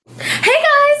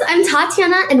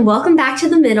Tatiana, and welcome back to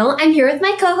The Middle. I'm here with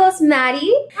my co-host,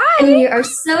 Maddie. Hi! And we are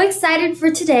so excited for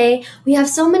today. We have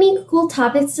so many cool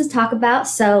topics to talk about,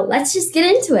 so let's just get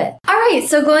into it. All right,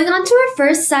 so going on to our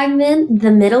first segment,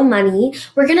 The Middle Money,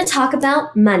 we're going to talk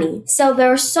about money. So there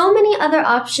are so many other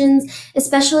options,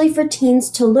 especially for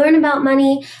teens, to learn about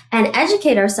money and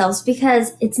educate ourselves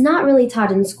because it's not really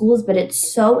taught in schools, but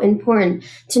it's so important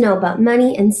to know about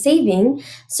money and saving.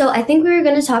 So I think we were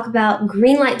going to talk about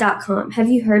greenlight.com. Have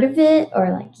you heard of it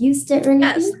or used it or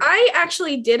anything? Yes, I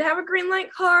actually did have a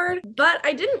Greenlight card, but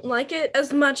I didn't like it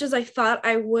as much as I thought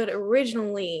I would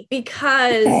originally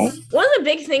because one of the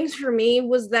big things for me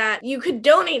was that you could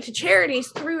donate to charities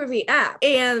through the app.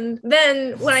 And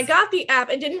then when I got the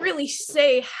app, it didn't really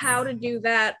say how to do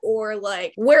that or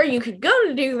where you could go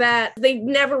to do that. They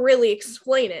never really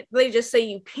explain it. They just say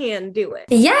you can do it.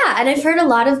 Yeah, and I've heard a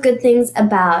lot of good things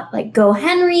about Go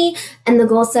Henry and the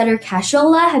goal setter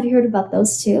Cashola. Have you heard about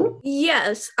those too?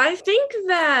 Yes, I think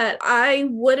that I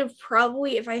would have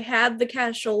probably, if I had the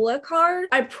Cashola card,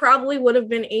 I probably would have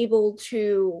been able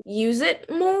to use it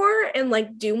more and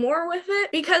do more with it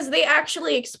because they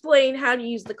actually explain how to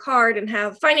use the card and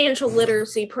have financial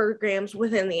literacy programs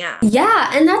within the app.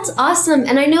 Yeah, and that's awesome.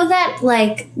 And I know that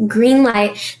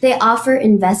Greenlight, they offer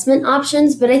investment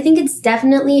options, but I think it's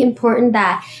definitely important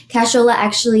that Cashola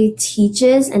actually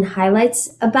teaches and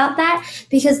highlights about that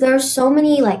because there are so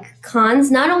many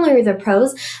cons. Not only are there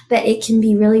pros, but it can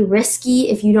be really risky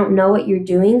if you don't know what you're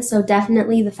doing. So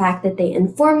definitely the fact that they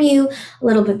inform you a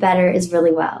little bit better is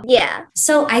really well. Yeah.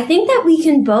 So I think that we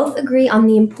can both agree on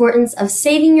the importance of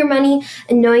saving your money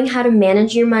and knowing how to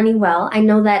manage your money well. I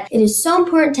know that it is so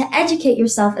important to educate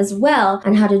yourself as well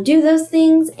on how to do those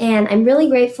things, and I'm really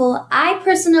grateful. I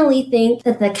personally think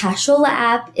that the Cashola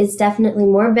app is definitely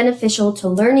more beneficial to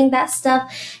learning that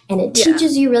stuff, and it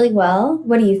teaches you really well.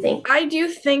 What do you think? I do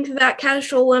think that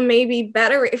Cashola may be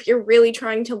better if you're really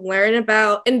trying to learn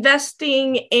about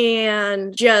investing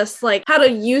and just how to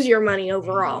use your money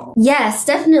overall. Yes,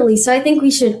 definitely. So I think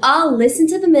we should all listen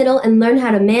to The Middle and learn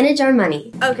how to manage our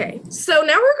money. Okay, so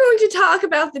now we're going to talk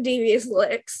about the Devious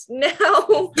Licks.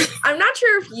 Now, I'm not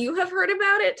sure if you have heard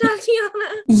about it,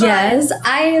 Tatiana. Yes,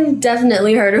 I have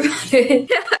definitely heard about it.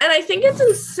 Yeah, and I think it's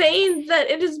insane that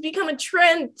it has become a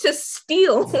trend to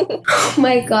steal. Oh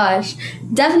my gosh.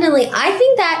 Definitely. I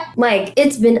think that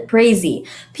it's been crazy.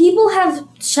 People have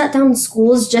shut down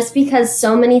schools just because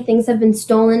so many things have been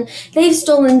stolen. They've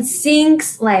stolen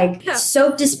sinks,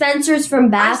 soap dispensers from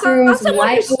bathrooms. I saw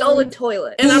someone who stole a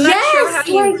toilet, and I'm not sure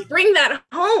how you bring that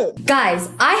home. Guys,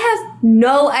 I have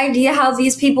no idea how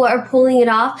these people are pulling it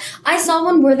off. I saw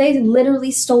one where they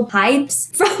literally stole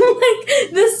pipes from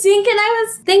the sink, and I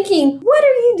was thinking, what are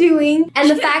you doing? And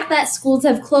the fact that schools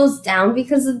have closed down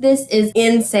because of this is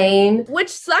insane. Which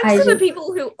sucks to the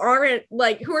people who aren't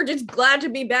who are just glad to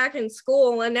be back in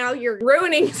school, and now you're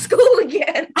ruining school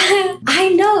again.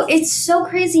 I know, it's so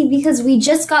crazy because we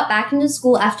just got back into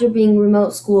school after being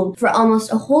remote schooled for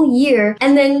almost a whole year,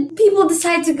 and then people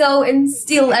decide to go and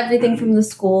steal everything from the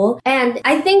school. And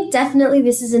I think definitely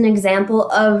this is an example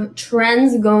of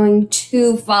trends going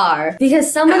too far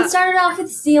because someone started off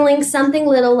with stealing something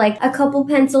little, a couple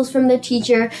pencils from the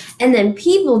teacher, and then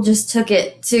people just took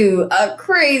it to a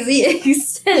crazy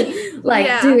extent,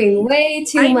 doing way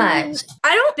too much.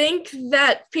 I don't think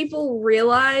that people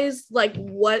realize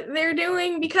what they're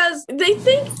doing because they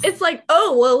think it's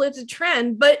oh, well, it's a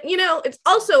trend, but it's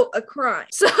also a crime.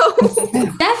 So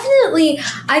definitely,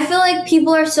 I feel like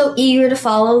people are so eager to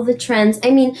follow the trends. I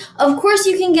mean, of course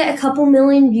you can get a couple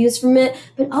million views from it,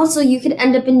 but also you could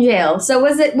end up in jail. So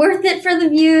was it worth it for the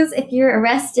views if you're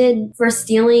arrested for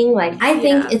stealing? I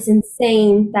think it's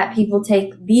insane that people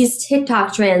take these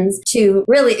TikTok trends to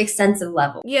really extensive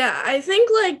levels. Yeah, I think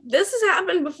this has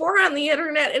happened before on the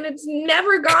internet and it's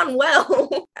never gone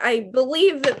well. I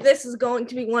believe that this is going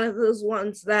to be one of those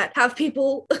ones that have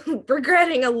people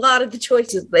regretting a lot of the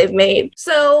choices they've made.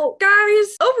 So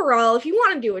guys, overall, if you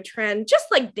want to do a trend, just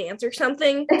dance or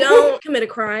something, don't commit a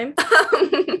crime.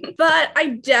 But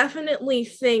I definitely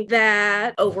think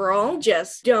that overall,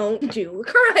 just don't do a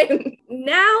crime.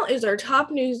 Now is our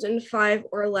top news in 5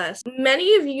 or less.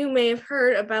 Many of you may have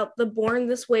heard about the Born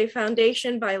This Way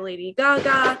Foundation by Lady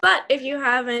Gaga, but if you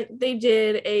haven't, they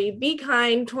did a Be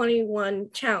Kind 21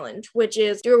 challenge, which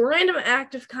is do a random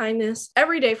act of kindness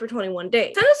every day for 21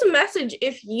 days. Send us a message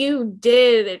if you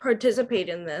did participate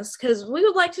in this, because we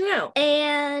would like to know.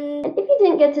 And if you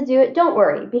didn't get to do it, don't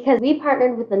worry, because we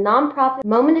partnered with the nonprofit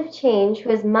Moment of Change, who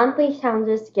has monthly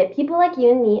challenges to get people like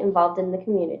you and me involved in the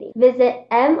community. Visit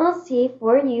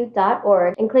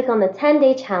mlc4u.org and click on the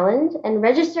 10-day challenge and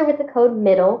register with the code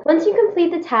MIDDLE. Once you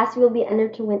complete the task, you will be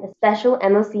entered to win a special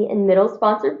MLC and Middle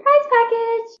sponsored prize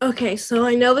package. Okay, so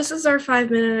I know this is our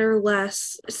 5-minute or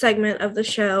less segment of the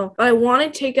show, but I want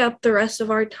to take up the rest of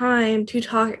our time to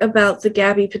talk about the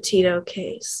Gabby Petito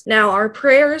case. Now, our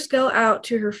prayers go out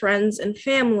to her friends and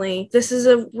family. This is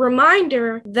a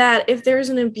reminder that if there's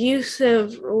an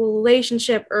abusive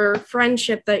relationship or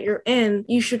friendship that you're in,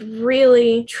 you should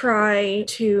really try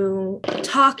to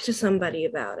talk to somebody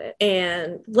about it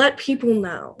and let people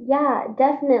know. Yeah,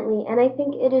 definitely. And I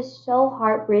think it is so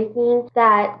heartbreaking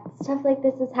that stuff like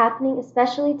this is happening,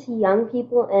 especially to young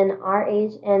people in our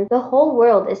age. And the whole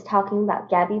world is talking about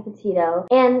Gabby Petito.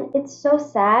 And it's so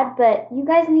sad, but you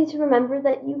guys need to remember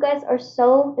that you guys are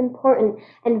so important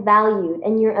and valued,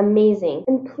 and you're amazing.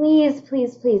 And please,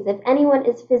 please, please, if anyone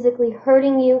is physically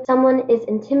hurting you, someone is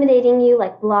intimidating you,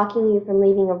 like blocking you from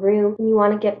leaving a room, and you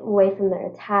want to get away from their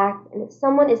attack, and if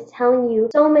someone is telling you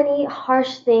so many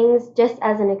harsh things just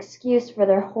as an excuse for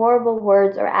their horrible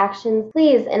words or actions,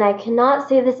 please, and I cannot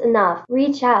say this enough,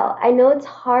 reach out. I know it's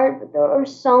hard, but there are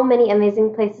so many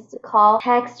amazing places to call,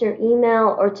 text, or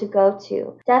email, or to go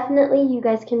to. Definitely, you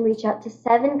guys can reach out to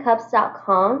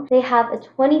 7cups.com. They have a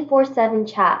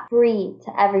 24/7 chat, free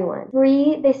to everyone.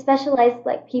 Free, they specialize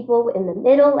like people in the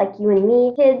middle, like you and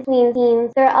me, kids, tweens,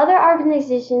 teens. There are other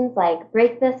organizations like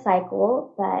Break the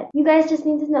Cycle, but you guys just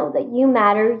need to know that you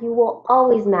matter, you will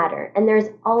always matter, and there's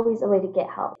always a way to get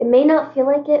help. It may not feel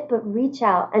like it, but reach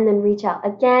out, and then reach out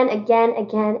again,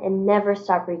 and never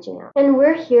stop reaching out. And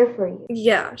we're here for you.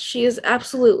 Yeah, she is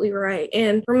absolutely right.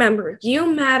 And remember, you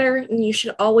matter, and you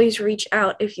should always reach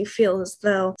out if you feel as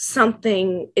though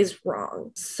something is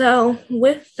wrong. So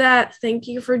with that, thank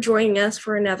you for joining us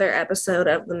for another episode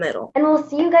of The Middle. And we'll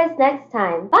see you guys next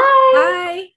time. Bye! Bye!